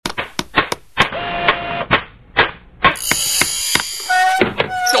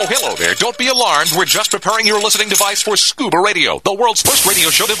Hello there. Don't be alarmed. We're just preparing your listening device for Scuba Radio, the world's first radio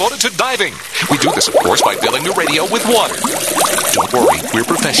show devoted to diving. We do this, of course, by filling the radio with water. Don't worry, we're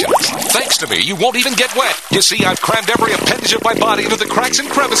professionals. Thanks to me, you won't even get wet. You see, I've crammed every appendage of my body into the cracks and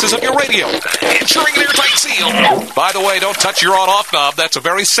crevices of your radio, ensuring an airtight seal. By the way, don't touch your on-off knob. That's a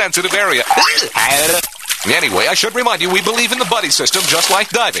very sensitive area. Anyway, I should remind you, we believe in the buddy system just like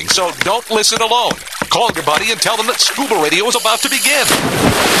diving, so don't listen alone. Call your buddy and tell them that Scuba Radio is about to begin.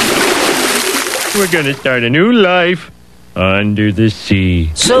 We're going to start a new life under the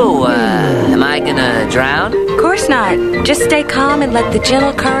sea. So, am I gonna drown? Of course not. Just stay calm and let the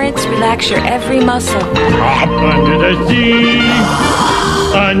gentle currents relax your every muscle. Under the sea.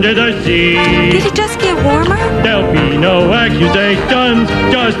 Under the sea. Did it just get warmer? There'll be no accusations,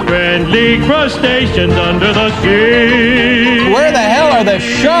 just friendly crustaceans under the sea. Where the hell are the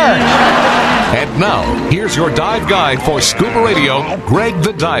sharks? And now, here's your dive guide for Scuba Radio, Greg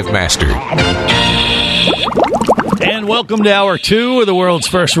the Dive Master. And welcome to Hour 2 of the world's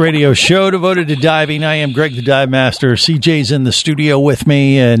first radio show devoted to diving. I am Greg the Dive Master. CJ's in the studio with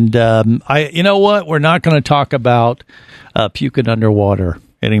me, and you know what? We're not going to talk about puking underwater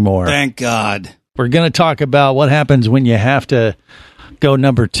anymore. Thank God. We're going to talk about what happens when you have to go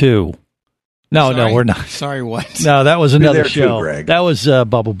number 2. No, we're not. Sorry, what? No, that was another show. Too, Greg. That was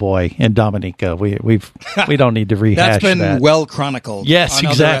Bubble Boy and Dominica. We don't need to rehash that. That's been well chronicled. Yes, on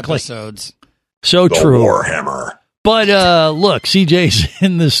exactly. Other episodes. So The true. Warhammer. But look, CJ's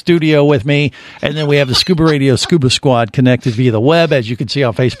in the studio with me, and then we have the Scuba Radio Scuba Squad connected via the web, as you can see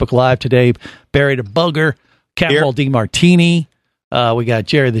on Facebook Live today. Barry the Bugger, Catmull DeMartini. We got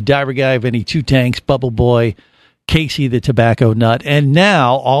Jerry the Diver Guy, Vinny Two Tanks, Bubble Boy, Casey the Tobacco Nut, and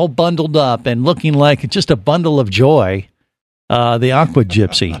now all bundled up and looking like just a bundle of joy, the Aqua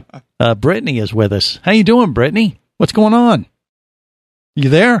Gypsy. Brittany is with us. How you doing, Brittany? What's going on? You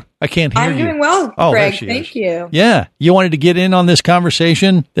there? I can't hear you. I'm doing well, Oh, Greg. there she Thank is. you. Yeah. You wanted to get in on this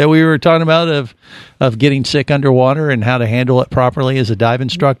conversation that we were talking about of getting sick underwater and how to handle it properly as a dive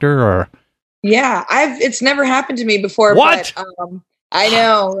instructor, or? Yeah, it's never happened to me before. What? But, I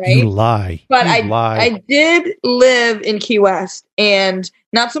know, right? You lie. But You lie. I did live in Key West, and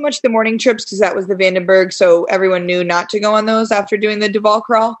not so much the morning trips because that was the Vandenberg, so everyone knew not to go on those after doing the Duval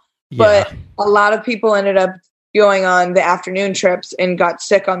crawl. Yeah. But a lot of people ended up going on the afternoon trips and got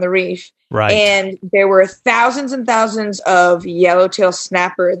sick on the reef. Right. And there were thousands and thousands of yellowtail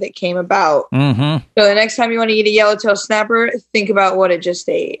snapper that came about. Mm-hmm. So the next time you want to eat a yellowtail snapper, think about what it just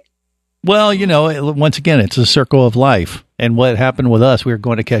ate. Well, once again, it's a circle of life. And what happened with us, we were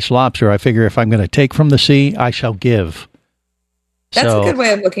going to catch lobster. I figure if I'm going to take from the sea, I shall give. That's a good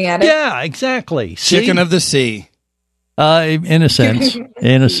way of looking at it. Yeah, exactly. See? Chicken of the sea. In a sense.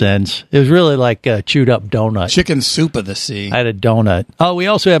 In a sense. It was really like a chewed up donut. Chicken soup of the sea. I had a donut. Oh, we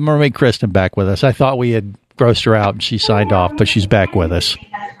also have Mermaid Kristen back with us. I thought we had grossed her out and she signed off, but she's back with us.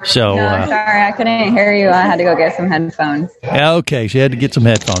 So, No, sorry, I couldn't hear you. I had to go get some headphones. Okay, she had to get some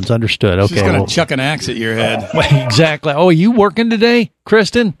headphones. Understood. Okay. She's going to chuck an axe at your head. Exactly. Oh, are you working today,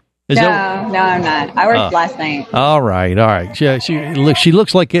 Kristen? No, I'm not. I worked last night. All right. She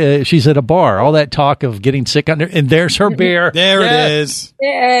looks like she's at a bar. All that talk of getting sick under, and there's her beer. There it is.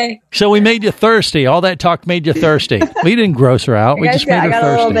 Yay. So we made you thirsty. All that talk made you thirsty. We didn't gross her out. We just made her I got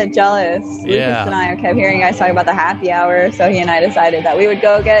thirsty. a little bit jealous. Lucas and I kept hearing you guys talk about the happy hour, so he and I decided that we would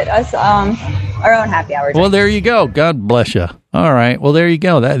go get us our own happy hour. Well, there you go. God bless you. All right. Well, there you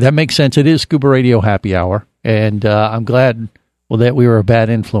go. That makes sense. It is Scuba Radio Happy Hour, and I'm glad. Well, that we were a bad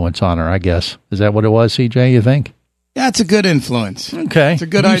influence on her, I guess. Is that what it was, CJ, you think? Yeah, it's a good influence. Okay. It's a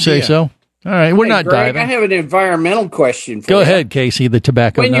good you idea. say so. All right, we're not Greg, diving. I have an environmental question for Go you. ahead, Casey, the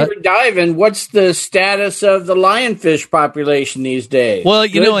tobacco When nut. you were diving, what's the status of the lionfish population these days? Well,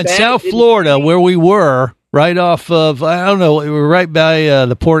 in South Florida, where we were, right off of, I don't know, we were right by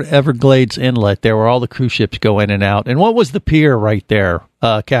the Port Everglades Inlet there where all the cruise ships go in and out. And what was the pier right there,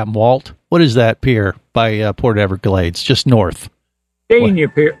 Captain Walt? What is that pier by Port Everglades, just north?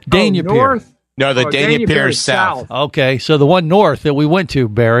 Dania Pier. Dania Pier. North? No, the Dania Pier is south. Okay, so the one north that we went to,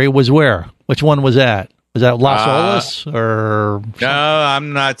 Barry, was where? Which one was that? Was that Las Olas or? No,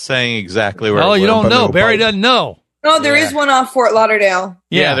 I'm not saying exactly where. Oh, you don't know. But Barry doesn't know. No, there is one off Fort Lauderdale.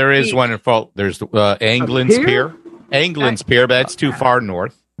 Yeah, there is one in fault. There's Anglin's Pier. Anglin's Pier, but that's too far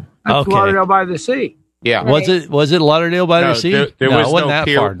north. That's Lauderdale by the sea. Yeah. Was it Lauderdale by the sea? There no, was it wasn't no that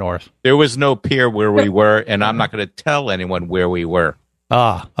pier, far north. There was no pier where we were, and I'm not going to tell anyone where we were.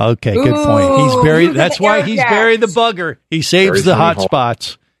 Ah, okay, good point. He's buried. That's why he's buried the bugger. He saves the hot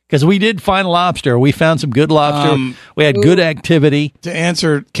spots. Because we did find lobster. We found some good lobster. We had good activity. To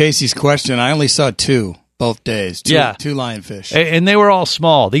answer Casey's question, I only saw 2. both days. Two lionfish. And they were all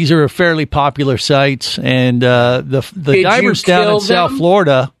small. These are fairly popular sites. And the divers down in South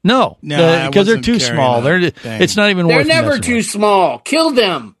Florida, no, because they're too small. It's not even worth They're never too small. Kill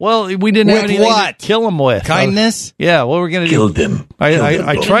them. Well, we didn't have anything to kill them with. Kindness? Yeah, what we're going to do? Kill them.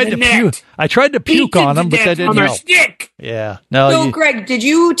 I tried to puke. I tried to puke on them, but that didn't help. Yeah. So, Greg, did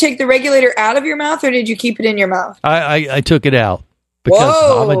you take the regulator out of your mouth, or did you keep it in your mouth? I took it out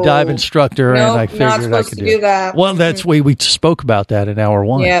because I'm a dive instructor, and I figured I could do that. Well, that's we spoke about that in hour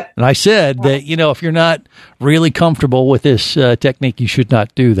 1. Yep. And I said that, if you're not really comfortable with this technique, you should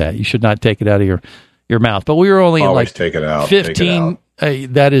not do that. You should not take it out of your mouth. But we were only always take it out. 15.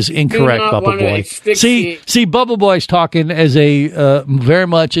 That is incorrect, Bubble Boy. See, Bubble Boy's talking as very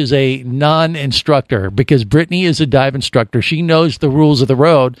much as a non-instructor, because Brittany is a dive instructor. She knows the rules of the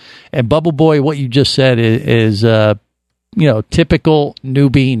road, and Bubble Boy, what you just said is typical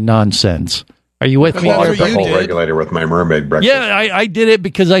newbie nonsense. Are you with me? I the whole regulator with my mermaid breakfast. Yeah, I did it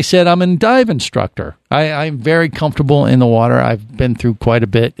because I said I'm a dive instructor. I'm very comfortable in the water. I've been through quite a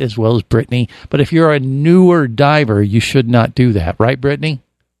bit, as well as Brittany. But if you're a newer diver, you should not do that. Right, Brittany?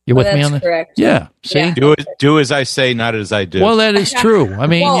 You with me on that? Correct. Yeah. See? Yeah. Do as I say, not as I do. Well, that is true. I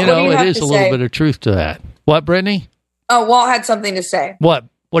mean, it is a little bit of truth to that. What, Brittany? Oh, Walt had something to say. What?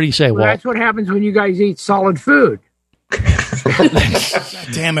 What do you say, Walt? That's what happens when you guys eat solid food.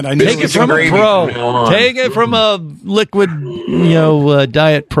 Damn it! I knew Take it from a pro. Take it from a liquid,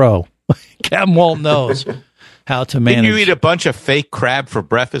 diet pro. Captain Walt knows how to manage. Did you eat a bunch of fake crab for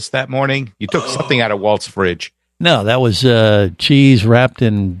breakfast that morning? You took something out of Walt's fridge. No, that was cheese wrapped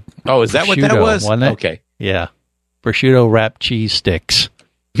in. Oh, is that what that was? Wasn't it? Okay, yeah, prosciutto wrapped cheese sticks.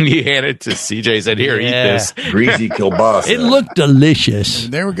 He handed it to CJ. Said, "Here, eat this greasy kielbasa." It looked delicious.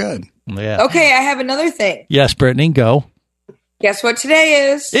 They were good. Yeah. Okay, I have another thing. Yes, Brittany, go. Guess what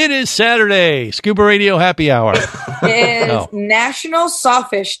today is? It is Saturday, Scuba Radio Happy Hour. It is National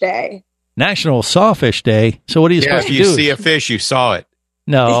Sawfish Day. National Sawfish Day. So what are you supposed to do? If you see a fish, you saw it.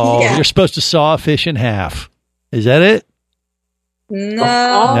 No, you're supposed to saw a fish in half. Is that it?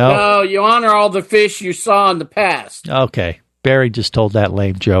 No. You honor all the fish you saw in the past. Okay. Barry just told that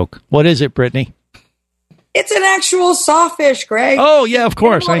lame joke. What is it, Brittany? It's an actual sawfish, Greg. Oh, yeah, of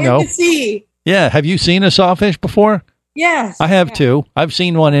course. I know. In the sea. Yeah. Have you seen a sawfish before? Yes. I have too. I've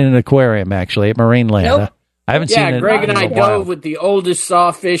seen one in an aquarium, actually, at Marineland. Nope. I haven't seen it. Yeah, Greg and I dove with the oldest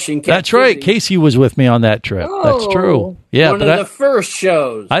sawfish in captivity. That's right. Casey was with me on that trip. Oh, that's true. Yeah, one of the first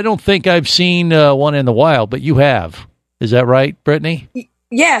shows. I don't think I've seen one in the wild, but you have. Is that right, Brittany?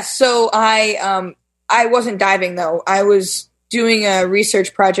 Yes. So I wasn't diving, though. I was doing a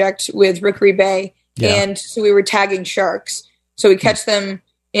research project with Rookery Bay, and so we were tagging sharks. So we catch them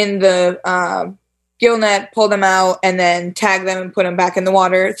in the gill net, pull them out, and then tag them and put them back in the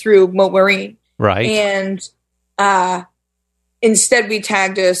water through Mote Marine. Right. And instead we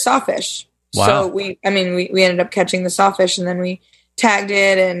tagged a sawfish. Wow. So we ended up catching the sawfish, and then we tagged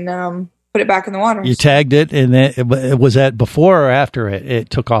it and put it back in the water. You tagged it, and then was that before or after it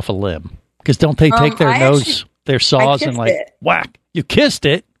took off a limb? Because don't they take their saws and whack? You kissed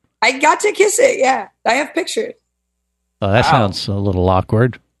it. I got to kiss it. Yeah, I have pictures. Oh, that sounds a little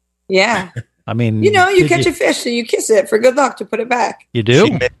awkward. Yeah. I mean, you catch a fish, so you kiss it for good luck to put it back. You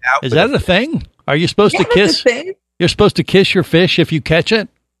do? Is that a thing? Are you supposed to kiss? That's a thing. You're supposed to kiss your fish if you catch it?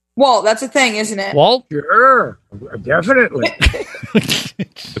 Walt, that's a thing, isn't it? Walt? Sure, definitely.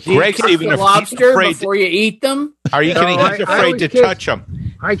 Greg's even lobster before you eat them. Are you kidding? He's afraid to touch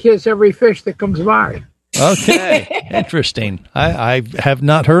them. I kiss every fish that comes by. Okay, interesting. I have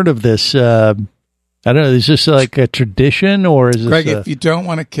not heard of this. I don't know. Is this like a tradition, or is this Greg? If you don't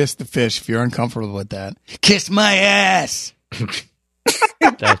want to kiss the fish, if you're uncomfortable with that, kiss my ass.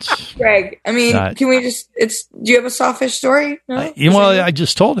 That's Greg. I mean, can we just? Do you have a sawfish story? No? I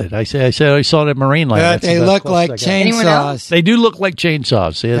just told it. I said I saw it at Marineland. They look like chainsaws. They do look like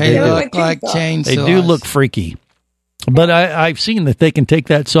chainsaws. Yeah, they look like chainsaws. They do look freaky. But I've seen that they can take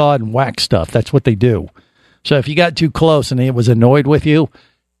that saw and whack stuff. That's what they do. So if you got too close and it was annoyed with you,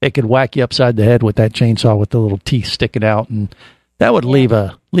 it could whack you upside the head with that chainsaw with the little teeth sticking out, and that would leave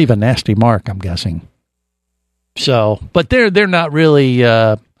a nasty mark, I'm guessing. So, but they're not really.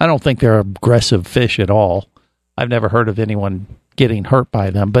 I don't think they're aggressive fish at all. I've never heard of anyone getting hurt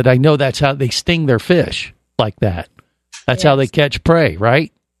by them, but I know that's how they sting their fish like that. That's how they catch prey,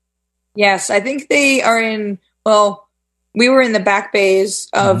 right? Yes, I think they are in. Well, we were in the back bays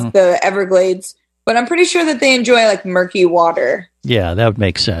of the Everglades, but I'm pretty sure that they enjoy like murky water. Yeah, that would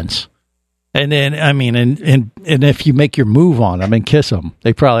make sense. And then, I mean, and if you make your move on them and kiss them,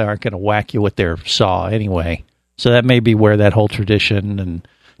 they probably aren't going to whack you with their saw anyway. So that may be where that whole tradition and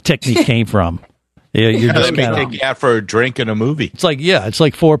technique came from. Yeah, you're just kind of take you out for a drink and a movie. It's like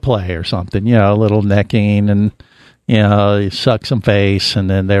foreplay or something. You know, a little necking, and you suck some face, and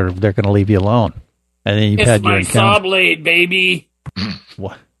then they're going to leave you alone. And then you've had your encounter. Saw blade, baby.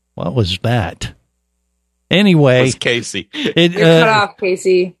 What was that? Anyway, it was Casey. You're cut off,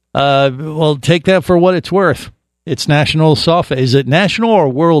 Casey. Well, take that for what it's worth. It's National Sawfish. Is it National or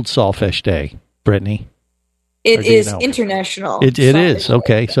World Sawfish Day, Brittany? It is international. It is.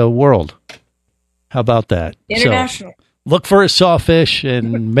 Okay, so world. How about that? International. So, look for a sawfish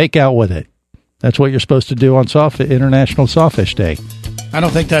and make out with it. That's what you're supposed to do on International Sawfish Day. I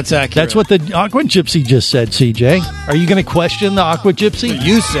don't think that's accurate. That's what the Aqua Gypsy just said, CJ. Are you going to question the Aqua Gypsy?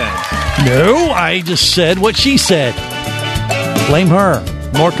 You said. No, I just said what she said. Blame her.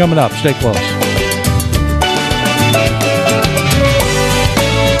 More coming up. Stay close.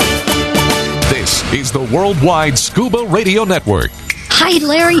 This is the Worldwide Scuba Radio Network. Hi,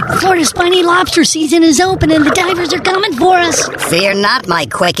 Larry. Florida spiny lobster season is open and the divers are coming for us. Fear not, my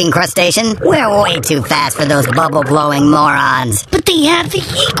quaking crustacean. We're way too fast for those bubble-blowing morons. But they have the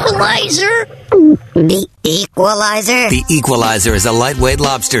equalizer. The equalizer? The equalizer is a lightweight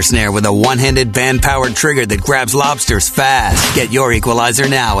lobster snare with a one-handed band-powered trigger that grabs lobsters fast. Get your equalizer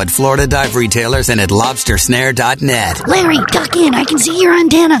now at Florida dive retailers and at lobstersnare.net. Larry, duck in. I can see your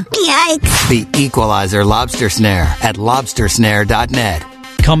antenna. Yikes. The equalizer lobster snare at lobstersnare.net.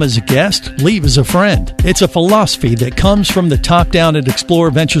 Come as a guest, leave as a friend. It's a philosophy that comes from the top down at Explorer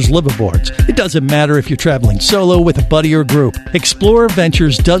Ventures liveaboards. It doesn't matter if you're traveling solo, with a buddy, or group. Explorer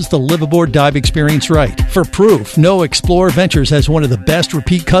Ventures does the liveaboard dive experience right. For proof, no, Explorer Ventures has one of the best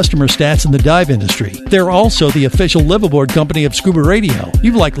repeat customer stats in the dive industry. They're also the official liveaboard company of Scuba Radio.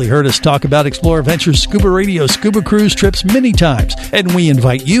 You've likely heard us talk about Explorer Ventures Scuba Radio scuba cruise trips many times, and we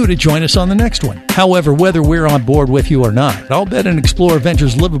invite you to join us on the next one. However, whether we're on board with you or not, I'll bet an Explorer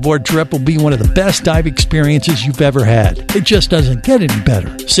Ventures liveaboard trip will be one of the best dive experiences you've ever had. It just doesn't get any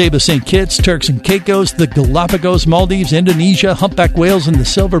better. Saba St. Kitts, Turks and Caicos, the Galapagos, Maldives, Indonesia, humpback whales, and the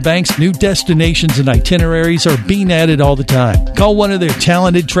Silver Banks, new destinations and itineraries are being added all the time. Call one of their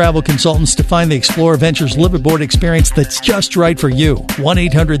talented travel consultants to find the Explorer Ventures liveaboard experience that's just right for you.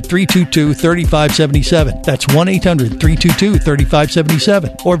 1-800-322-3577. That's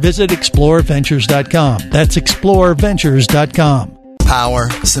 1-800-322-3577. Or visit explorerventures.com. That's explorerventures.com. Power,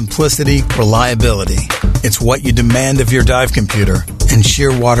 simplicity, reliability. It's what you demand of your dive computer, and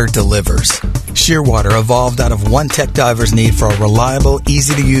Shearwater delivers. Shearwater evolved out of one tech diver's need for a reliable,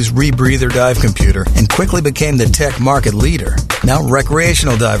 easy-to-use rebreather dive computer and quickly became the tech market leader. Now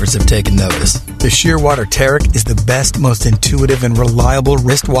recreational divers have taken notice. The Shearwater Taric is the best, most intuitive, and reliable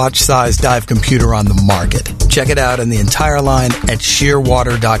wristwatch-sized dive computer on the market. Check it out and the entire line at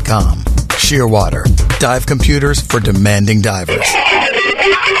shearwater.com. Shearwater, dive computers for demanding divers.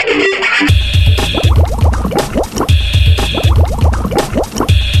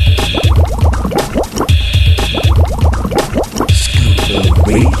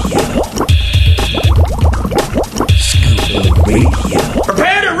 Scuba Radio.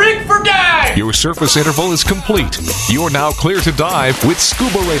 Prepare to rig for dive! Your surface interval is complete. You are now clear to dive with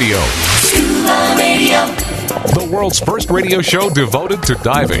Scuba Radio. Scuba Radio. The world's first radio show devoted to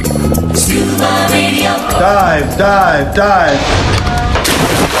diving. Scuba Radio. Dive, dive, dive.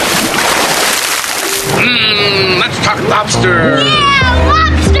 Let's talk lobster. Yeah,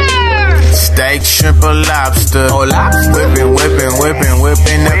 lobster! Steak, shrimp, or lobster. Oh, lobster. Whipping, whipping, whipping,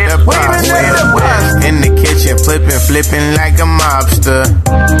 whipping up the pot. In the kitchen, flipping, flipping like a mobster.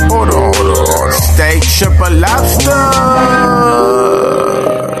 Hold on. Steak, shrimp, or lobster.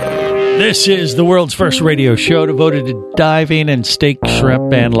 This is the world's first radio show devoted to diving and steak,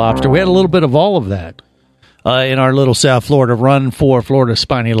 shrimp, and lobster. We had a little bit of all of that in our little South Florida run for Florida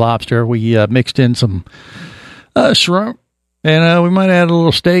spiny lobster. We mixed in some shrimp, and we might add a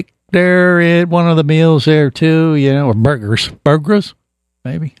little steak there at one of the meals there too, or burgers,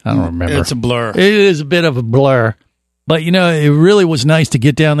 maybe. I don't remember. It's a blur. It is a bit of a blur, but it really was nice to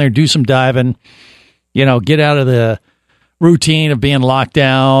get down there, do some diving, get out of the routine of being locked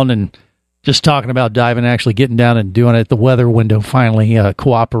down and just talking about diving, actually getting down and doing it. The weather window finally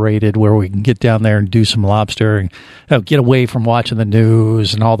cooperated where we can get down there and do some lobster and get away from watching the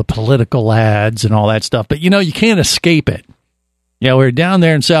news and all the political ads and all that stuff. But, you can't escape it. We were down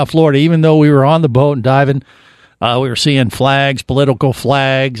there in South Florida, even though we were on the boat and diving, we were seeing flags, political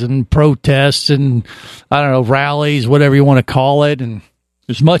flags and protests and, rallies, whatever you want to call it. And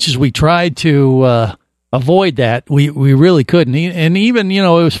as much as we tried to avoid that, we really couldn't. And even, it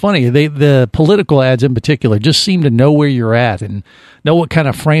was funny. The political ads in particular just seem to know where you're at and know what kind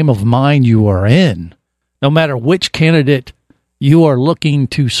of frame of mind you are in. No matter which candidate you are looking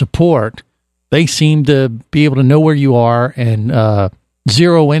to support, They seem to be able to know where you are and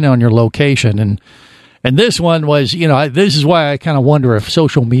zero in on your location. And this one was, this is why I kind of wonder if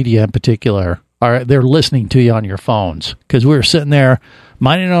social media in particular they're listening to you on your phones, because we were sitting there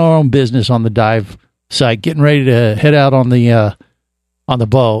minding our own business on the dive site, getting ready to head out on the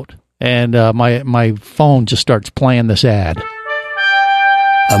boat, and my phone just starts playing this ad.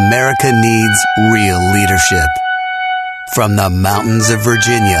 America needs real leadership. From the mountains of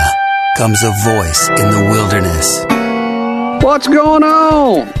Virginia comes a voice in the wilderness. What's going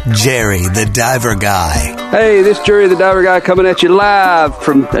on? Jerry the Diver Guy. Hey, this Jerry the Diver Guy coming at you live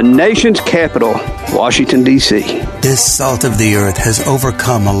from the nation's capital, Washington, D.C. This salt of the earth has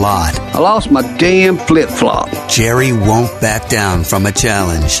overcome a lot. I lost my damn flip-flop. Jerry won't back down from a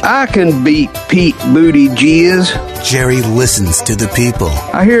challenge. I can beat Pete Buttigieg. Jerry listens to the people.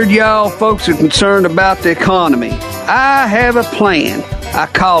 I heard y'all folks are concerned about the economy. I have a plan. I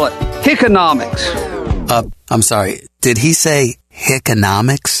call it Hickonomics. I'm sorry. Did he say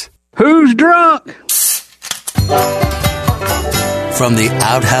Hickonomics? Who's drunk? From the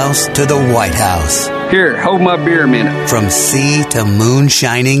outhouse to the White House. Here, hold my beer a minute. From sea to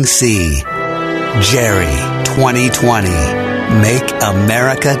moonshining sea. Jerry 2020. Make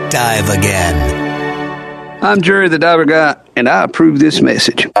America dive again. I'm Jerry the Diver Guy, and I approve this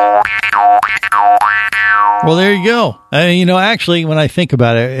message. Well, there you go. Actually, when I think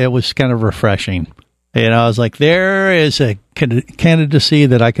about it, it was kind of refreshing. I was like, there is a candidacy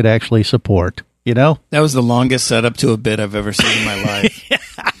that I could actually support, That was the longest setup to a bit I've ever seen in my life.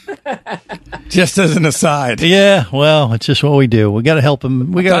 Just as an aside. Yeah, well, it's just what we do. We got to help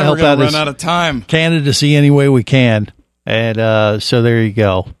him. We got to help out his run out of time. Candidacy any way we can. And so there you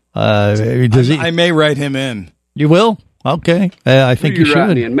go. I may write him in. You will? Okay. I think you should.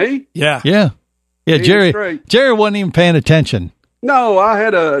 Writing in me? Yeah. Yeah. Yeah, Jerry wasn't even paying attention. No, I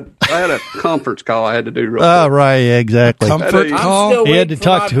had a conference call I had to do real quick. Oh, right, exactly. Comfort call? He had to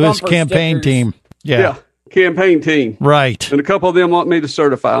talk to his campaign team. Yeah, campaign team. Right. And a couple of them want me to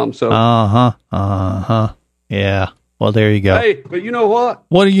certify them. So. Yeah. Well, there you go. Hey, but you know what?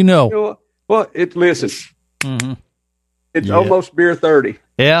 What do you know? You know what? Well, listen. Mm-hmm. It's almost beer 30.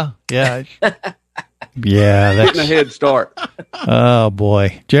 Yeah. Yeah. That's getting a head start. Oh,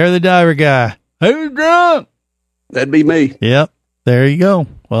 boy. Jerry the Diver Guy. Who's drunk? That'd be me. Yep. There you go.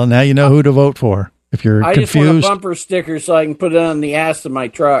 Well, now you know who to vote for. If you're confused. I just want a bumper sticker so I can put it on the ass of my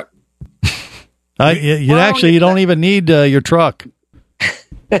truck. You don't even need your truck.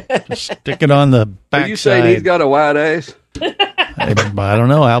 Just stick it on the back. Are you saying he's got a wide ass? I don't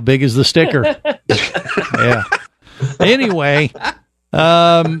know. How big is the sticker? Yeah. Anyway,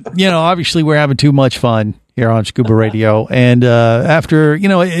 obviously we're having too much fun here on Scuba Radio. And after,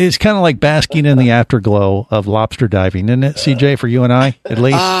 it's kind of like basking in the afterglow of lobster diving, isn't it, CJ, for you and I, at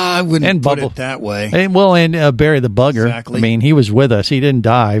least? I wouldn't put it that way. And Barry the Bugger. Exactly. I mean, he was with us. He didn't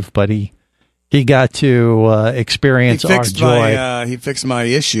dive, but he got to experience our joy. He fixed my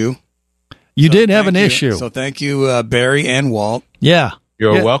issue. You did have an issue. So thank you, Barry and Walt. Yeah.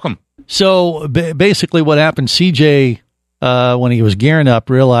 You're welcome. So basically what happened, CJ, when he was gearing up,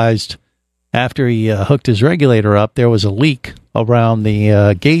 realized after he hooked his regulator up, there was a leak around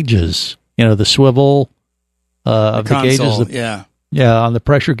the gauges, the swivel of the gauges. Yeah, on the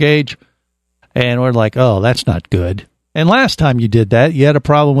pressure gauge. And we're like, oh, that's not good. And last time you did that, you had a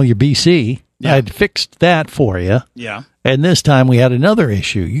problem with your BC. Yeah. I had fixed that for you. Yeah. And this time we had another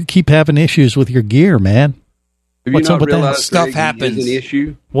issue. You keep having issues with your gear, man. What's up with that? Stuff happens. Is an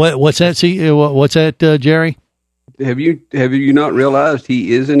issue. What's that? What's that, Jerry? Have you not realized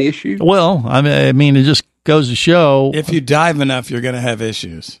he is an issue? Well, I mean, it just goes to show. If you dive enough, you're going to have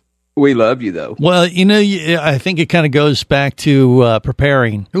issues. We love you, though. Well, I think it kind of goes back to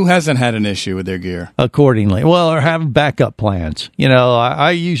preparing. Who hasn't had an issue with their gear? Accordingly. Well, or having backup plans.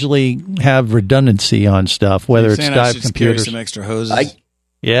 I usually have redundancy on stuff, whether it's dive computers. Carry some extra hoses.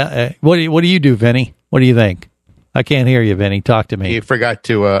 Yeah. What do you do, Vinny? What do you think? I can't hear you, Vinny. Talk to me. You forgot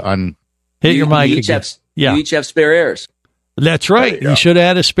to hit your mic again. You each have spare airs. That's right. You should have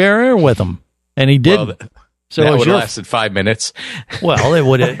had a spare air with him, and he didn't. Well, so that would have lasted 5 minutes. Well, it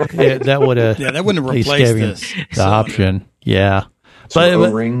would have. That would have. Yeah, that wouldn't have replaced the option. Yeah, but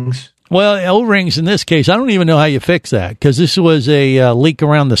O-rings. Well, O-rings in this case, I don't even know how you fix that because this was a leak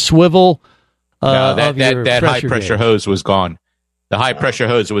around the swivel. No, that high pressure hose was gone. The high pressure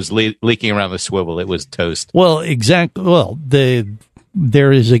hose was leaking around the swivel. It was toast. Well, exactly. Well,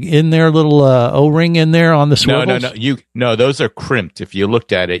 there is in there little O-ring in there on the swivels. No. Those are crimped. If you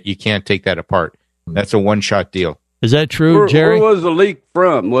looked at it, you can't take that apart. That's a one-shot deal. Is that true, Jerry? Where was the leak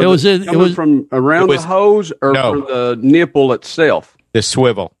from? Was it from around the hose or from the nipple itself? The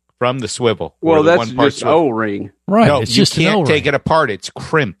swivel from the swivel. Well, the that's one part just an O-ring. Right. No, it's you just an can't O-ring. take it apart. It's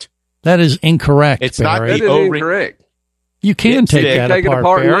crimped. That is incorrect, It's not Barry. the That is O-ring. incorrect. You can take that Take it apart,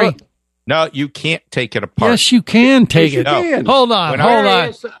 apart and Barry. look. No, you can't take it apart. Yes, you can take Yes, it. you can. Hold on, When hold I-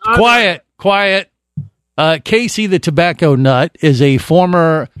 on. Quiet. Casey the Tobacco Nut is a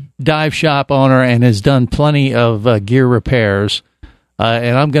former dive shop owner and has done plenty of gear repairs.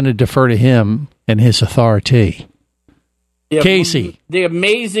 And I'm going to defer to him and his authority. Yeah, Casey. The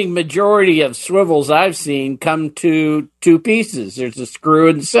amazing majority of swivels I've seen come to two pieces. There's a screw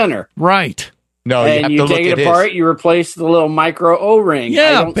in the center. Right. No, you and have you to look take at it apart, his. you replace the little micro O-ring. I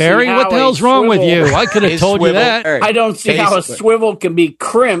Yeah, don't Barry, see what how the a hell's wrong with swivel- you? I could have His told you swivel- that. I don't see how a swivel can be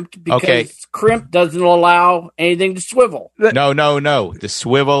crimped because Okay. crimp doesn't allow anything to swivel. No. The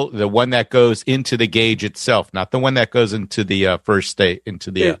swivel, the one that goes into the gauge itself, not the one that goes into the first stage.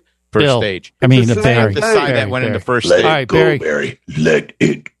 First Bill, stage. I mean, You have Barry. to sign that Barry, one into Barry. first Let stage. All it right, go, Barry. Barry. Let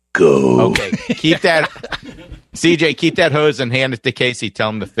it go. Okay, keep that. CJ, keep that hose and hand it to Casey. Tell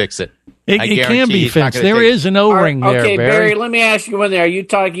him to fix it. It I can guarantee be he's not fixed. gonna There take- is an O-ring there, Okay, Barry. let me ask you one there. Are you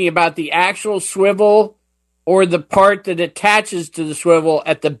talking about the actual swivel or the part that attaches to the swivel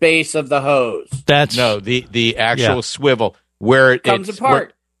at the base of the hose? That's No, the actual Yeah. swivel where it Comes it's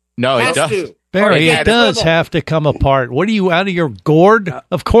apart. No, Has it does. to. Barry, Or it does swivel. have to come apart. What are you, out of your gourd?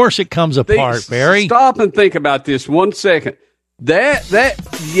 Of course it comes apart, Barry. Stop and think about this 1 second.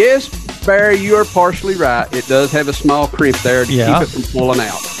 Yes, Barry, you are partially right. It does have a small crimp there to Yeah. keep it from pulling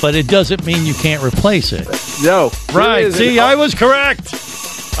out. But it doesn't mean you can't replace it. No. Right. There is See, an- I was correct.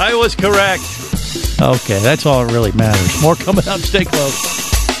 Okay, that's all that really matters. More coming up. Stay close.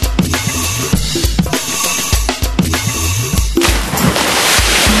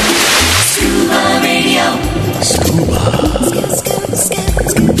 Scuba Radio.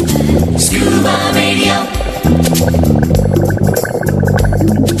 Scuba Radio.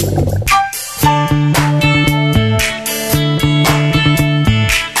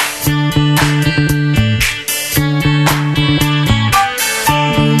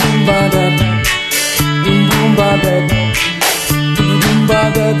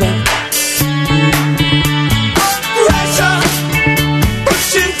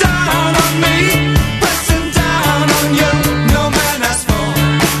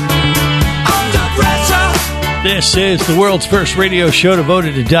 This is the world's first radio show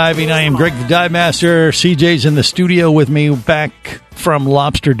devoted to diving. I am Greg the Dive Master. CJ's in the studio with me, back from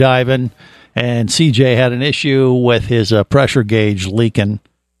lobster diving. And CJ had an issue with his pressure gauge leaking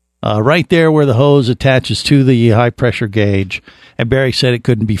right there where the hose attaches to the high pressure gauge. And Barry said it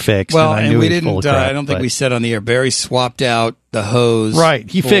couldn't be fixed. Well, I and knew we he was full didn't. of crap, I don't think but- we said on the air. Barry swapped out the hose. Right,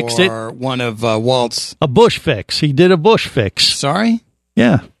 he fixed it. for one of Walt's. A bush fix. He did a bush fix. Sorry?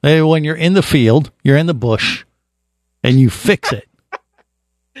 Yeah. When you're in the field, you're in the bush, and you fix it.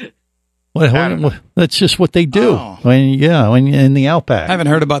 That's just what they do. Oh. When you're in the outback. I haven't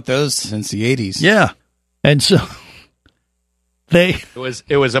heard about those since the 80s. Yeah. And so It was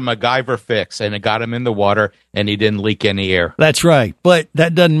a MacGyver fix, and it got him in the water, and he didn't leak any air. that's right. But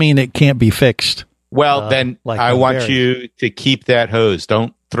that doesn't mean it can't be fixed. Well, then like I a want Barry. you to keep that hose.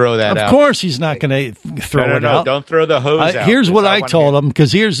 Don't throw that out. Of course he's not going to throw it out. Don't throw the hose out. Here's what I want told him,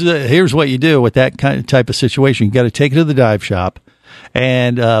 because here's what you do with that kind of type of situation. You got to take it to the dive shop,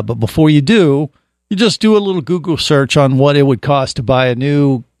 and but before you do, you just do a little Google search on what it would cost to buy a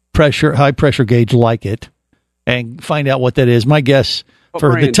new high pressure gauge like it, and find out what that is. My guess What for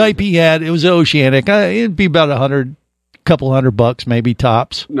the brand type he had, it was Oceanic. It'd be about couple $100 maybe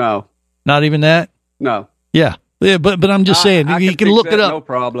tops. No. Not even that. No. Yeah. Yeah, but I'm just saying, I you can can fix look that, it up. no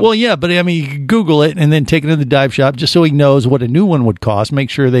problem. Well, yeah, but I mean, you can Google it and then take it to the dive shop just so he knows what a new one would cost. Make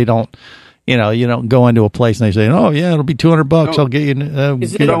sure they don't, you don't go into a place and they say, "Oh yeah, it'll be $200. I'll get you."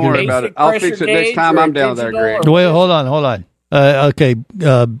 Don't worry about it. I'll fix it next time I'm down there, Greg. Wait, hold on. Okay,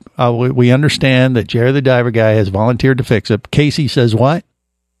 we understand that Jerry the diver guy has volunteered to fix it. Casey says what?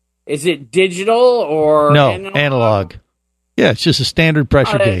 Is it digital or No, analog. Yeah, it's just a standard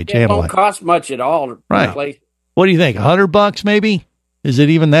pressure gauge. It Analog. won't cost much at all to Right. replace. What do you think? $100 maybe? Is it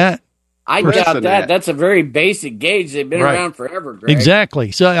even that? I Less doubt than that. that. That's a very basic gauge. They've been Right. around forever, Greg.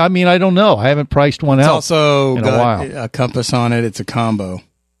 Exactly. So I mean, I don't know. I haven't priced one It's out also in a got while. a compass on it. It's a combo.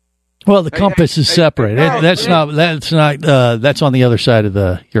 Well, the compass is separate. That's on the other side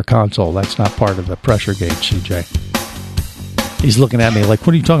of your console. That's not part of the pressure gauge, CJ. He's looking at me like,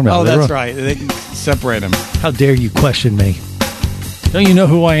 "What are you talking about?" Oh, that's right. They can separate them. How dare you question me? Don't you know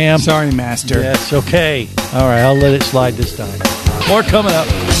who I am? Sorry, Master. Yes, okay. All right, I'll let it slide this time. More coming up.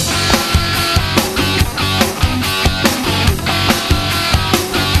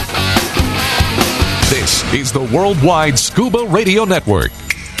 This is the Worldwide Scuba Radio Network.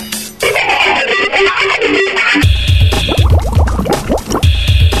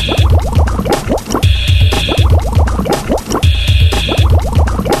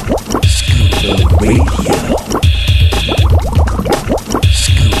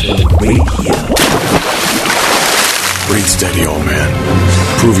 Breathe steady, old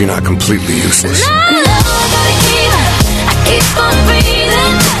man. Prove you're not completely useless.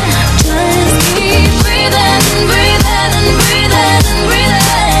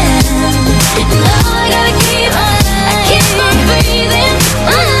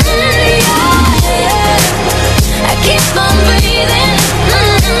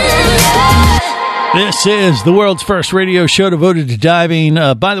 This is the world's first radio show devoted to diving.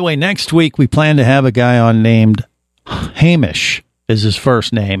 By the way, next week we plan to have a guy on named Hamish is his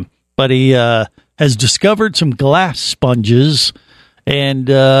first name, but he has discovered some glass sponges in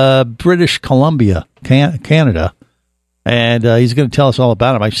British Columbia, Canada, and he's going to tell us all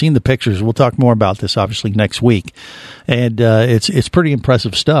about them. I've seen the pictures. We'll talk more about this obviously next week, and it's pretty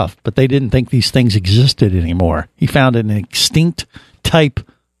impressive stuff. But they didn't think these things existed anymore. He found an extinct type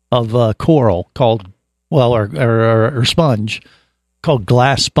of coral called, or sponge called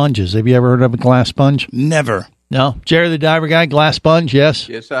glass sponges. Have you ever heard of a glass sponge? Never. No? Jerry the Diver Guy, glass sponge, yes?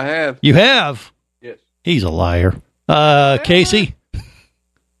 Yes, I have. You have? Yes. He's a liar. Casey?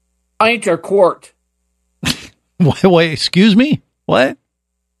 Pint or quart? Wait, excuse me? What?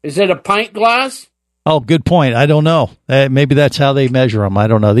 Is it a pint glass? Oh, good point. I don't know. Maybe that's how they measure them. I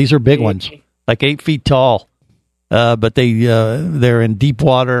don't know. These are big ones, like 8 feet tall. But they're in deep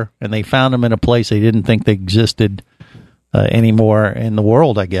water, and they found them in a place they didn't think they existed anymore in the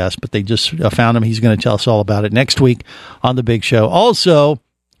world, I guess. But they just found them. He's going to tell us all about it next week on the big show. Also,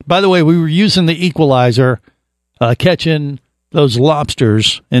 by the way, we were using the equalizer, catching those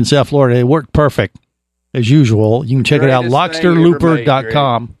lobsters in South Florida. It worked perfect, as usual. You can check it out,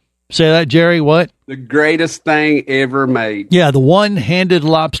 lobsterlooper.com. Say that, Jerry, what? The greatest thing ever made. Yeah, the one-handed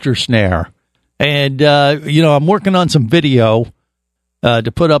lobster snare. And, I'm working on some video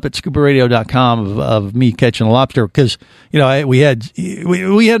to put up at scubaradio.com of me catching a lobster because, we had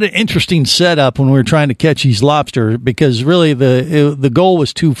an interesting setup when we were trying to catch these lobsters because really the goal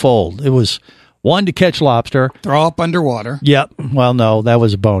was twofold. It was, one, to catch lobster. They're all up underwater. Yep. Well, no, that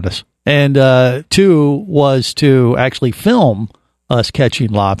was a bonus. And two was to actually film us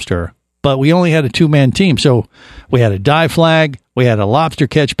catching lobster. But we only had a two-man team, so we had a dive flag, we had a lobster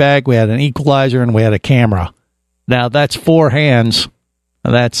catch bag, we had an equalizer, and we had a camera. Now, that's 4 hands.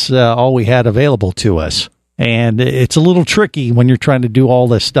 That's all we had available to us. And it's a little tricky when you're trying to do all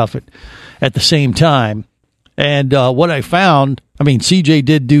this stuff at the same time. And what I found, CJ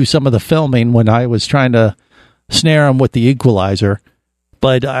did do some of the filming when I was trying to snare him with the equalizer,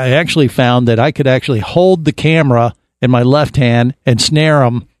 but I actually found that I could actually hold the camera in my left hand and snare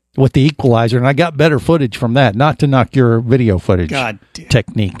him with the equalizer, and I got better footage from that. Not to knock your video footage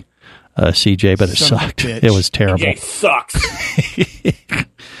technique, CJ, but it sucked. It was terrible. CJ sucks.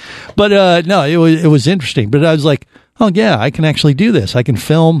 But no, it was interesting. But I was like, oh yeah, I can actually do this. I can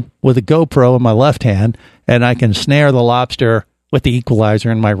film with a GoPro in my left hand, and I can snare the lobster with the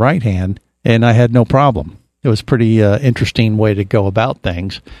equalizer in my right hand, and I had no problem. It was a pretty interesting way to go about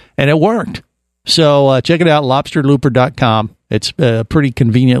things, and it worked. So check it out, lobsterlooper.com. It's a pretty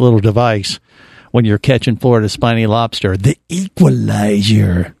convenient little device when you're catching Florida spiny lobster. The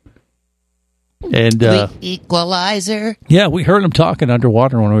equalizer. And the equalizer. Yeah, we heard them talking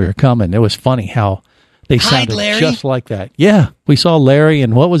underwater when we were coming. It was funny how they sounded just like that. Yeah, we saw Larry,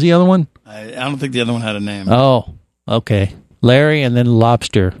 and what was the other one? I don't think the other one had a name. Oh, okay. Larry and then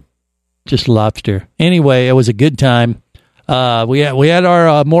Lobster. Just Lobster. Anyway, it was a good time. We had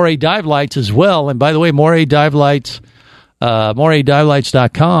our Moray dive lights as well. And by the way, Moray dive lights,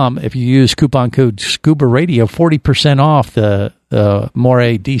 MorayDiveLights.com. If you use coupon code Scuba Radio, 40% off the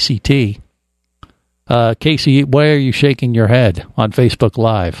Moray DCT. Casey, why are you shaking your head on Facebook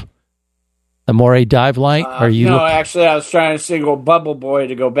Live? The Moray dive light? Are you? No, actually, I was trying to signal Bubble Boy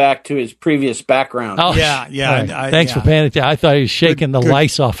to go back to his previous background. Oh, yeah. Thanks for paying attention. I thought he was shaking the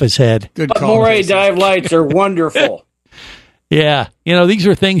lice off his head. But Moray dive lights are wonderful. Yeah. These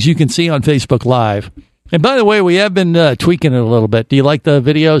are things you can see on Facebook Live. And by the way, we have been tweaking it a little bit. Do you like the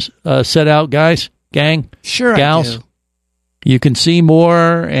videos set out, guys? Gang? Sure, gals? I do. You can see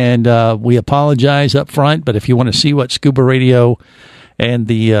more, and we apologize up front, but if you want to see what Scuba Radio and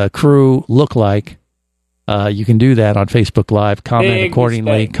the crew look like, you can do that on Facebook Live. Comment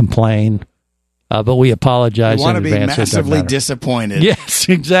accordingly, complain. But we apologize in advance. You want to be massively disappointed. Yes,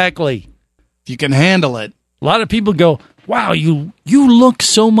 exactly. If you can handle it. A lot of people go, wow, you look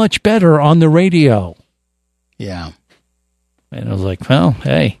so much better on the radio. Yeah. And I was like, well,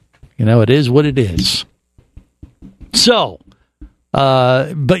 hey, It is what it is. So,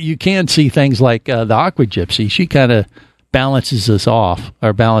 but you can see things like the Aqua Gypsy. She kind of balances us off,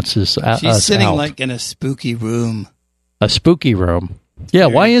 or balances us out. She's sitting like in a spooky room. A spooky room. Yeah,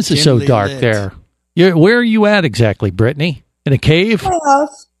 Very why is it so dimly dark lit. there? Where are you at exactly, Brittany? In a cave? My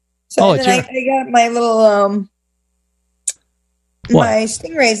house. So Oh, then it's I got my little my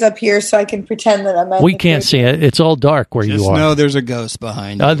stingrays up here, so I can pretend that I'm. We can't see it. It's all dark where Just you are. know there's a ghost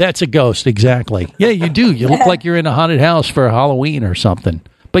behind you. That's a ghost, exactly. Yeah, you do. You look like you're in a haunted house for Halloween or something.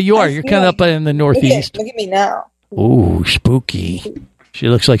 But you are. You're kind of up in the northeast. Look at me now. Ooh, spooky. She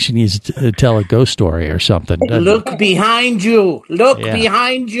looks like she needs to tell a ghost story or something. doesn't Look behind you. Look Yeah.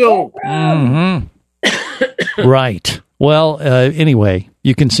 behind you. Mm-hmm. Right. Well, anyway,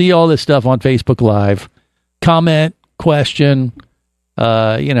 you can see all this stuff on Facebook Live. Comment, question,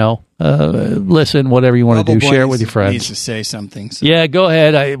 listen, whatever you want to Bubble do. Boy Share it with your friends. Needs to say something. So Yeah, go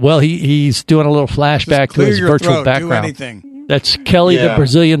ahead. He's doing a little flashback to clear his your virtual throat. Do background. anything. That's Kelly, the Yeah.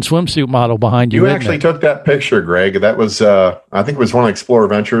 Brazilian swimsuit model behind you. You isn't actually it? took that picture, Greg. That was, I think it was one of Explorer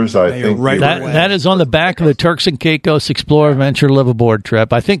Ventures. I think That is on the back of the Turks and Caicos Explorer Venture liveaboard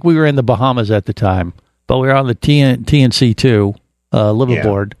trip. I think we were in the Bahamas at the time, but we were on the TNC2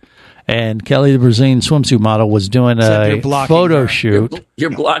 liveaboard. And Kelly, the Brazilian swimsuit model, was doing Except a you're blocking photo her. shoot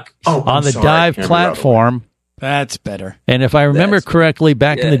You're blocked. on the dive platform. That's better. And if I remember correctly,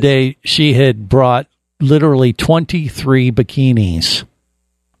 back in the day, she had brought literally 23 bikinis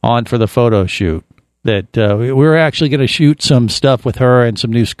on for the photo shoot. That we were actually going to shoot some stuff with her and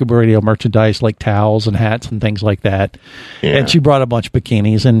some new Scuba Radio merchandise like towels and hats and things like that. Yeah. And she brought a bunch of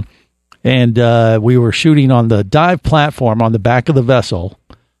bikinis, and we were shooting on the dive platform on the back of the vessel.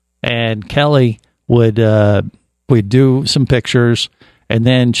 And Kelly would do some pictures, and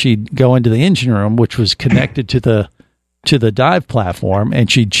then she'd go into the engine room, which was connected to the dive platform,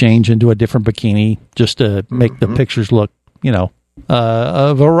 and she'd change into a different bikini just to make the pictures look,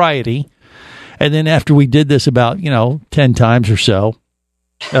 a variety. And then after we did this about 10 times or so,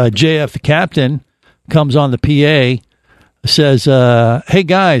 JF the captain comes on the PA, says, "Hey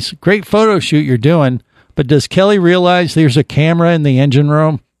guys, great photo shoot you're doing, but does Kelly realize there's a camera in the engine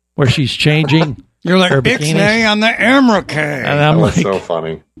room where she's changing?" You're like her Ixnay bikinis?" on the Amricay. And I'm that was like, so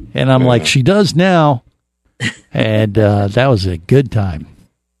funny. and I'm like, she does now. And that was a good time.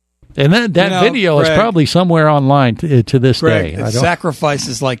 And that video is Greg, probably somewhere online to this Greg, day. it's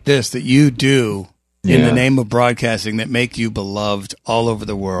sacrifices like this that you do in the name of broadcasting that make you beloved all over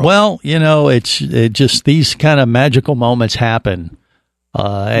the world. Well, it just these kind of magical moments happen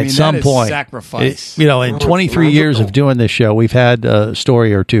at some that is point. sacrifice. In 23 years of doing this show, we've had a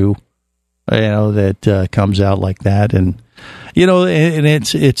story or two, that comes out like that, and and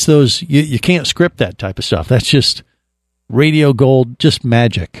it's those you can't script that type of stuff. That's just radio gold, just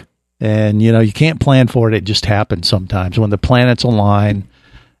magic, and you can't plan for it. It just happens sometimes when the planets align,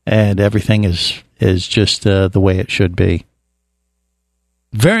 and everything is just the way it should be.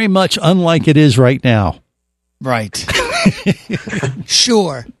 Very much unlike it is right now. Right.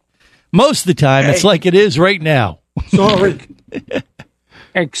 Sure. Most of the time, it's like it is right now. Sorry.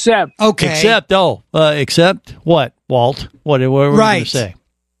 Except what, Walt? What were we going to say?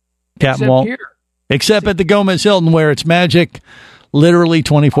 Captain Walt? here. Except at the Gomez Hilton, where it's magic literally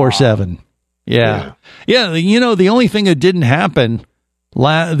 24/7. Yeah. The only thing that didn't happen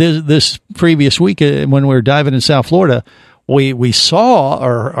this previous week when we were diving in South Florida, we saw,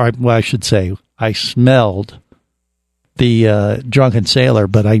 or I should say, I smelled the drunken sailor,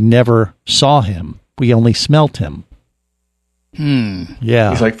 but I never saw him. We only smelt him.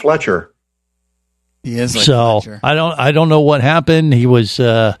 Yeah. He's like Fletcher. He is like So Fletcher. I don't know what happened. He was,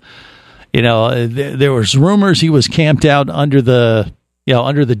 there was rumors he was camped out under the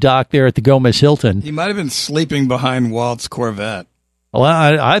dock there at the Gomez Hilton. He might have been sleeping behind Walt's Corvette. Well,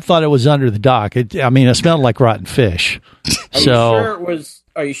 I thought it was under the dock. It smelled like rotten fish.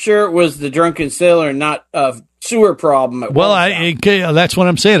 Are you sure it was the drunken sailor and not a sewer problem? That's what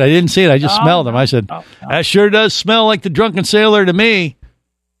I'm saying. I didn't see it. I just smelled him. I said, that sure does smell like the drunken sailor to me.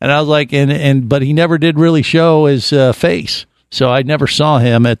 And I was like, but he never did really show his face. So I never saw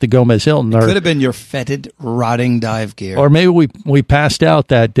him at the Gomez Hilton. Could have been your fetid, rotting dive gear. Or maybe we passed out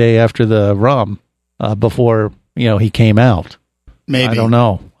that day after the rum before, he came out. Maybe. I don't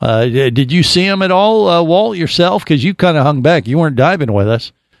know. Did you see him at all, Walt, yourself? Because you kind of hung back. You weren't diving with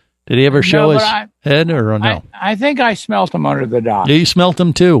us. Did he ever show his head or no? I think I smelt him under the dock. Yeah, you smelt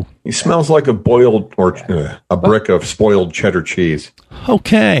him too. He smells like a boiled or a brick of spoiled cheddar cheese.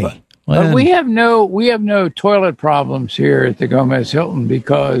 Okay. But we have no toilet problems here at the Gomez Hilton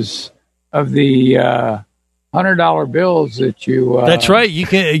because of the $100 bills that you. That's right. You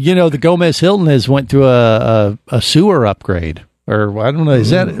can. The Gomez Hilton has went through a sewer upgrade, or I don't know.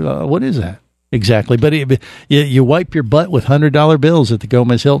 Is that what is that exactly? But you wipe your butt with $100 bills at the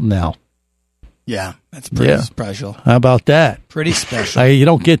Gomez Hilton now. Yeah, that's pretty special. How about that? Pretty special. You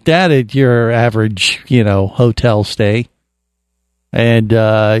don't get that at your average, hotel stay. And,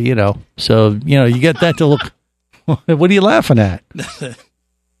 so, you get that to look. What are you laughing at?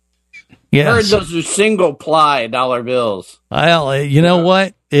 I heard those are single ply dollar bills. Well, you know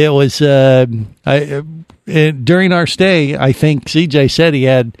what? It was during our stay, I think CJ said he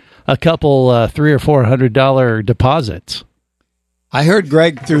had a couple $300 or $400 deposits. I heard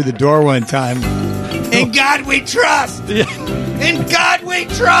Greg through the door one time. In God we trust. In God we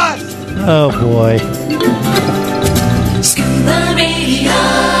trust. Oh boy. Scuba Radio.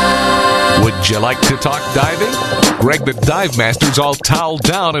 Would you like to talk diving? Greg the Dive Master's all toweled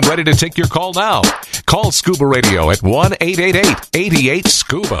down and ready to take your call now. Call Scuba Radio at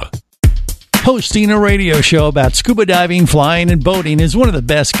 1-888-88-SCUBA. Hosting a radio show about scuba diving, flying, and boating is one of the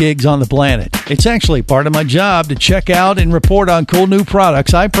best gigs on the planet. It's actually part of my job to check out and report on cool new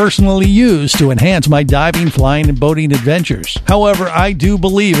products I personally use to enhance my diving, flying, and boating adventures. However, I do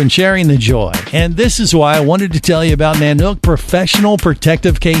believe in sharing the joy, and this is why I wanted to tell you about Nanook Professional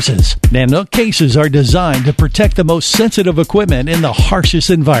Protective Cases. Nanook cases are designed to protect the most sensitive equipment in the harshest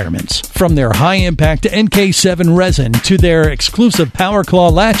environments. From their high-impact NK7 resin to their exclusive Power Claw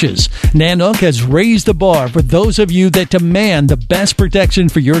latches, Nanook has raised the bar for those of you that demand the best protection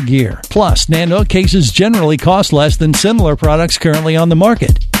for your gear. Plus, Nanook cases generally cost less than similar products currently on the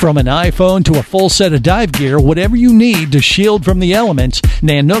market. From an iPhone to a full set of dive gear, whatever you need to shield from the elements,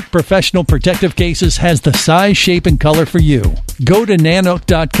 Nanook Professional Protective Cases has the size, shape, and color for you. Go to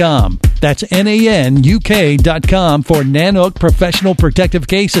Nanook.com. That's NANUK.com for Nanook Professional Protective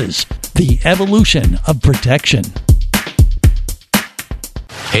Cases. The evolution of protection.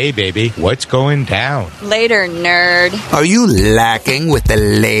 Hey, baby, what's going down? Later, nerd. Are you lacking with the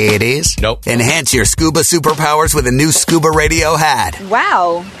ladies? Nope. Enhance your scuba superpowers with a new Scuba Radio hat.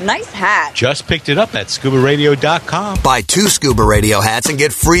 Wow, nice hat. Just picked it up at ScubaRadio.com. Buy 2 Scuba Radio hats and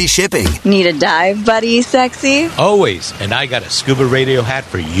get free shipping. Need a dive buddy, sexy? Always. And I got a Scuba Radio hat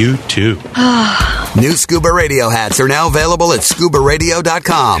for you, too. New Scuba Radio hats are now available at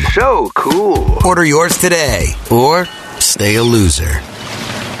ScubaRadio.com. So cool. Order yours today. Or stay a loser.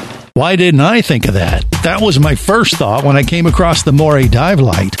 Why didn't I think of that? That was my first thought when I came across the Moray Dive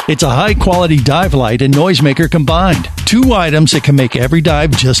Light. It's a high-quality dive light and noisemaker combined. 2 items that can make every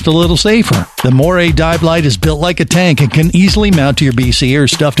dive just a little safer. The Moray Dive Light is built like a tank and can easily mount to your BC or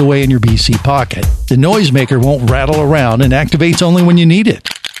stuffed away in your BC pocket. The noisemaker won't rattle around and activates only when you need it.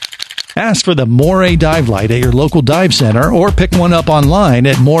 Ask for the Moray Dive Light at your local dive center or pick one up online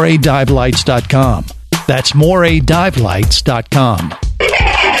at moraydivelights.com. That's moraydivelights.com.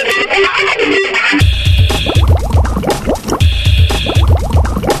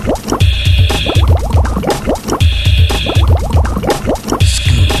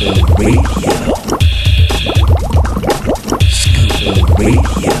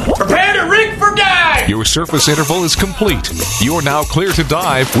 Prepare to rig for dive! Your surface interval is complete. You're now clear to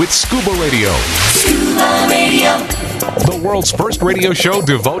dive with Scuba Radio. Scuba Radio. The world's first radio show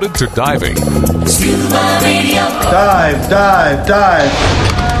devoted to diving. Scuba Radio. Dive, dive, dive.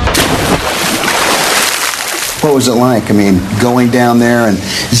 What was it like? I mean, going down there and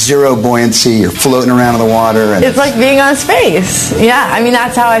zero buoyancy, you're floating around in the water. And it's like being on space. Yeah, I mean,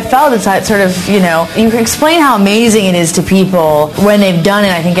 that's how I felt. It's that sort of, you can explain how amazing it is to people when they've done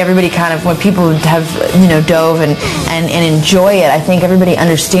it. I think everybody kind of, when people have, dove and enjoy it, I think everybody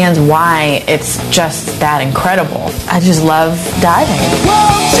understands why it's just that incredible. I just love diving.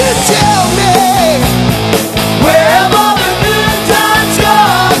 Won't you tell me where have all the good times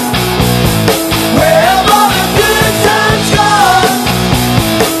gone? Where have all the good times gone?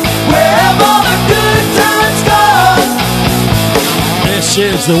 Where have all the good times gone? This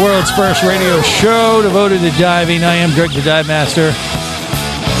is the world's first radio show devoted to diving. I am Greg the Dive Master.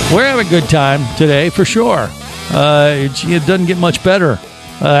 We're having a good time today, for sure. It doesn't get much better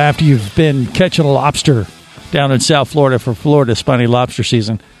after you've been catching a lobster down in South Florida for Florida spiny lobster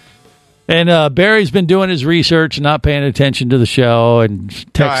season. And Barry's been doing his research, not paying attention to the show, and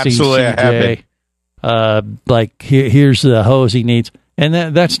texting CJ. Here's the hose he needs. And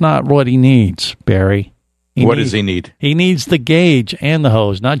that's not what he needs, Barry. What does he need? He needs the gauge and the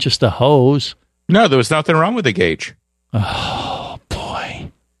hose, not just the hose. No, there was nothing wrong with the gauge. Oh,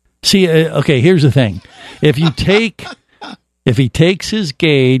 boy. See, okay, here's the thing. If he takes his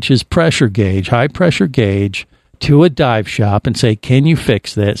gauge, his pressure gauge, high pressure gauge, to a dive shop and say, can you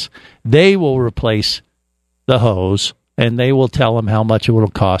fix this? They will replace the hose, and they will tell him how much it will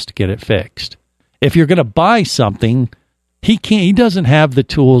cost to get it fixed. If you're going to buy something, he doesn't have the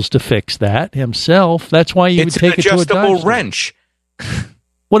tools to fix that himself. That's why you would take it to a dive adjustable store. wrench.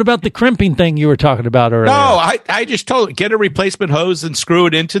 What about the crimping thing you were talking about earlier? No, I just told you, get a replacement hose and screw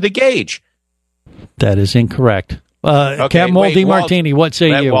it into the gauge. That is incorrect. Okay, Captain wait, DeMartini, what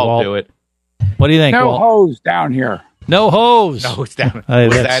say let you, Walt Walt? do it. What do you think, No Walt? hose down here. No hose. No, it's down. Hey,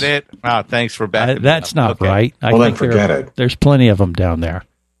 Was that's- that it? Oh, thanks for backing me That's up. not Okay. right. I Well, then think forget it. There's plenty of them down there.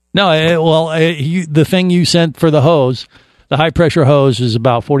 No, the thing you sent for the hose, the high pressure hose, is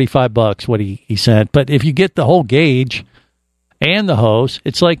about $45. What he sent, but if you get the whole gauge and the hose,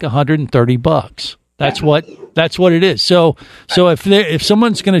 it's like $130. That's what it is. So if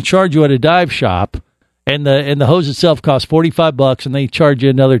someone's going to charge you at a dive shop, and the hose itself costs $45, and they charge you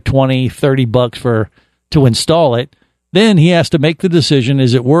another $20-$30 to install it, then he has to make the decision: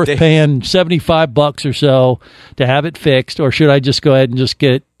 is it worth paying $75 or so to have it fixed, or should I just go ahead and just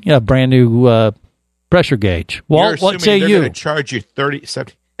get a brand new pressure gauge? Walt, what say they're you? going to charge you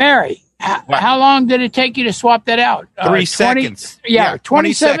 70. Mary, how long did it take you to swap that out? 3 seconds. Yeah,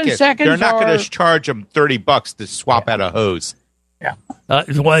 27 seconds. They're not going or- to charge them $30 to swap out a hose.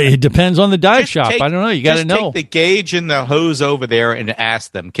 Well, it depends on the dive shop. I don't know. You got to Just know. take the gauge and the hose over there and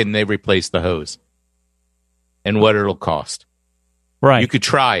ask them, can they replace the hose? And what it'll cost. Right. You could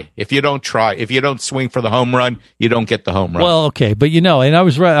try. If you don't swing for the home run, you don't get the home run. Well, okay, but and I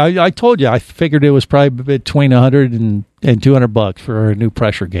was right. I told you I figured it was probably between $100 and $200 for a new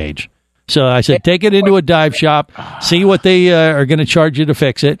pressure gauge. So I said, take it into a dive shop, see what they are going to charge you to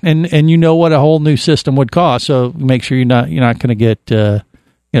fix it, and you know what a whole new system would cost. So make sure you're not going to get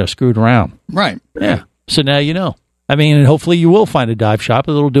screwed around. Right. Yeah. So now you know. I mean, and hopefully you will find a dive shop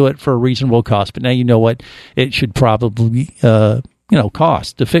that'll do it for a reasonable cost. But now you know what it should probably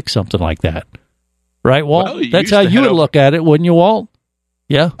cost to fix something like that, right, Walt? Well, you That's used how to you head would over- look at it, wouldn't you, Walt?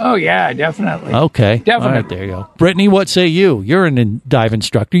 Yeah. Oh, yeah, definitely. Okay. Definitely. All right, there you go. Brittany, what say you? You're a dive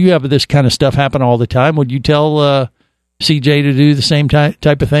instructor. You have this kind of stuff happen all the time. Would you tell CJ to do the same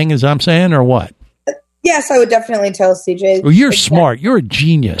type of thing as I'm saying, or what? Yes, I would definitely tell CJ. Well, you're smart. You're a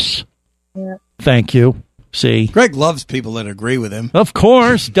genius. Yeah. Thank you. See? Greg loves people that agree with him. Of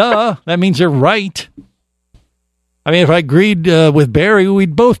course. Duh. That means they're right. I mean, if I agreed with Barry,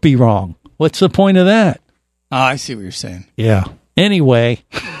 we'd both be wrong. What's the point of that? Oh, I see what you're saying. Yeah. Anyway.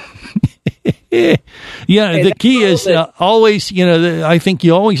 Yeah, the key is always, I think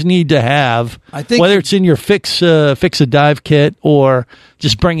you always need to have, whether it's in your fix a dive kit or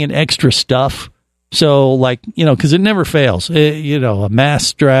just bring in extra stuff. So, because it never fails. A mast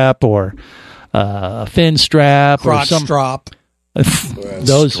strap or a fin strap Crotch or strap.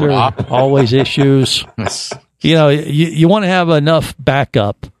 Those are always issues. You want to have enough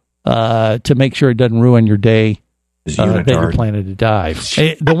backup to make sure it doesn't ruin your day that you're planning to dive.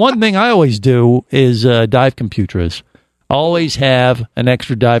 The one thing I always do is dive computers. Always have an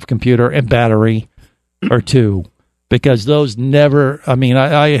extra dive computer and battery or two, because those never,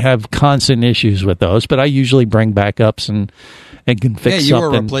 I have constant issues with those, but I usually bring backups and can fix you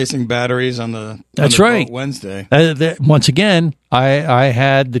something. were replacing batteries on the That's boat right. Wednesday. Once again, I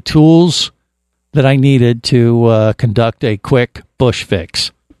had the tools that I needed to conduct a quick bush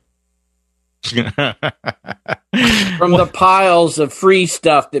fix. From the piles of free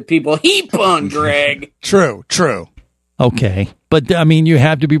stuff that people heap on Greg. True. Okay. But, you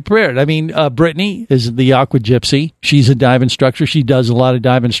have to be prepared. Brittany is the Aqua Gypsy. She's a dive instructor. She does a lot of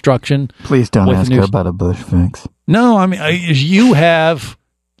dive instruction. Please don't ask her about a bush fix. No, you have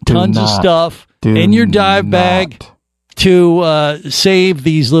tons of stuff in your dive bag to save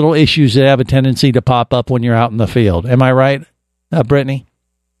these little issues that have a tendency to pop up when you're out in the field. Am I right, Brittany?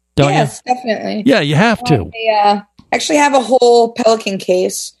 Yes, definitely. Yeah, you have to. I actually have a whole Pelican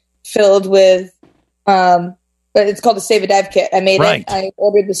case filled with, but it's called a Save a Dive Kit. I made it. I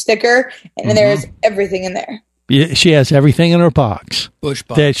ordered the sticker, and there's everything in there. Yeah, she has everything in her box. Bush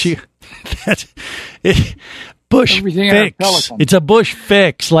box. Bush Everything in her fix. Pelican. It's a bush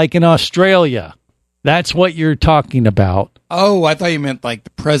fix, like in Australia. That's what you're talking about. Oh, I thought you meant like the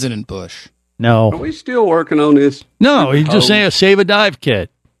President Bush. No. Are we still working on this? No, you just say a Save a Dive Kit.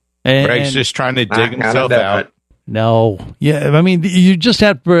 Greg's just trying to dig himself out. No. Yeah, you just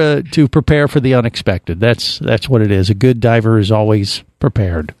have to prepare for the unexpected. That's what it is. A good diver is always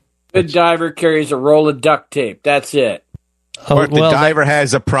prepared. Good diver carries a roll of duct tape. That's it. Or if the diver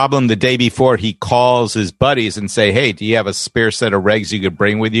has a problem the day before, he calls his buddies and say, hey, do you have a spare set of regs you could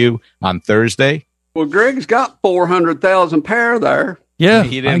bring with you on Thursday? Well, Greg's got 400,000 pair there. Yeah,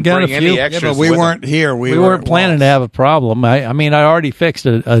 He I didn't got a bring any few. extras. Yeah, but we with him. weren't here. We weren't planning to have a problem. I mean, I already fixed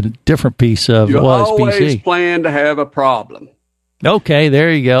a different piece of You always OSPC. plan to have a problem. Okay,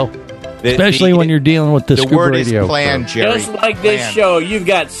 there you go. Especially when you're dealing with the Scuba word Radio is plan, crew. Jerry. Just like this Plan. show, you've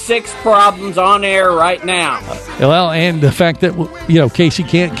got 6 problems on air right now. Well, and the fact that Casey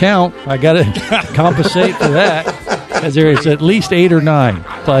can't count, I got to compensate for that, as there is at least 8 or 9,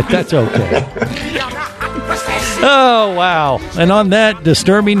 but that's okay. Oh, wow. And on that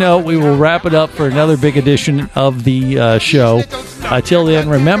disturbing note, we will wrap it up for another big edition of the show. Till then,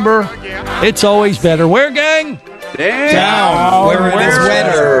 remember, it's always better. Where, gang? Down where it is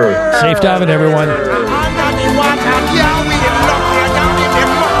wetter. Safe diving, everyone.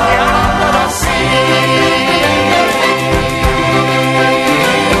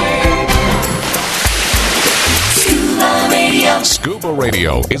 Scuba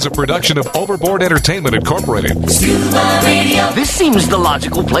Radio is a production of Overboard Entertainment Incorporated. This seems the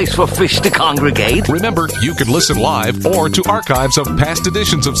logical place for fish to congregate. Remember, you can listen live or to archives of past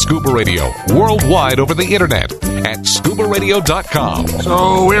editions of Scuba Radio worldwide over the internet at scubaradio.com.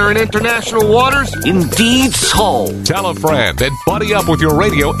 So we're in international waters? Indeed so. Tell a friend and buddy up with your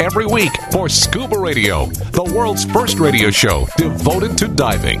radio every week for Scuba Radio, the world's first radio show devoted to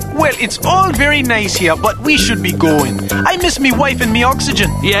diving. Well, it's all very nice here, but we should be going. I miss me wife and me oxygen.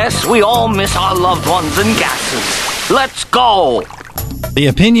 Yes, we all miss our loved ones and gases. Let's go. The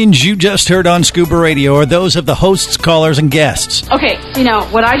opinions you just heard on Scuba Radio are those of the hosts, callers, and guests. Okay,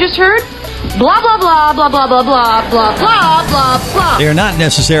 what I just heard? Blah, blah, blah, blah, blah, blah, blah, blah, blah, blah, blah. They are not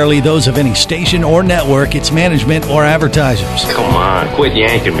necessarily those of any station or network, its management, or advertisers. Come on, quit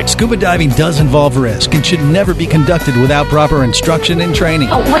yanking me. Scuba diving does involve risk and should never be conducted without proper instruction and training.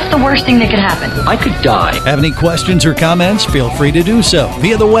 Oh, what's the worst thing that could happen? I could die. Have any questions or comments? Feel free to do so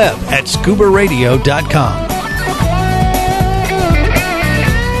via the web at scubaradio.com.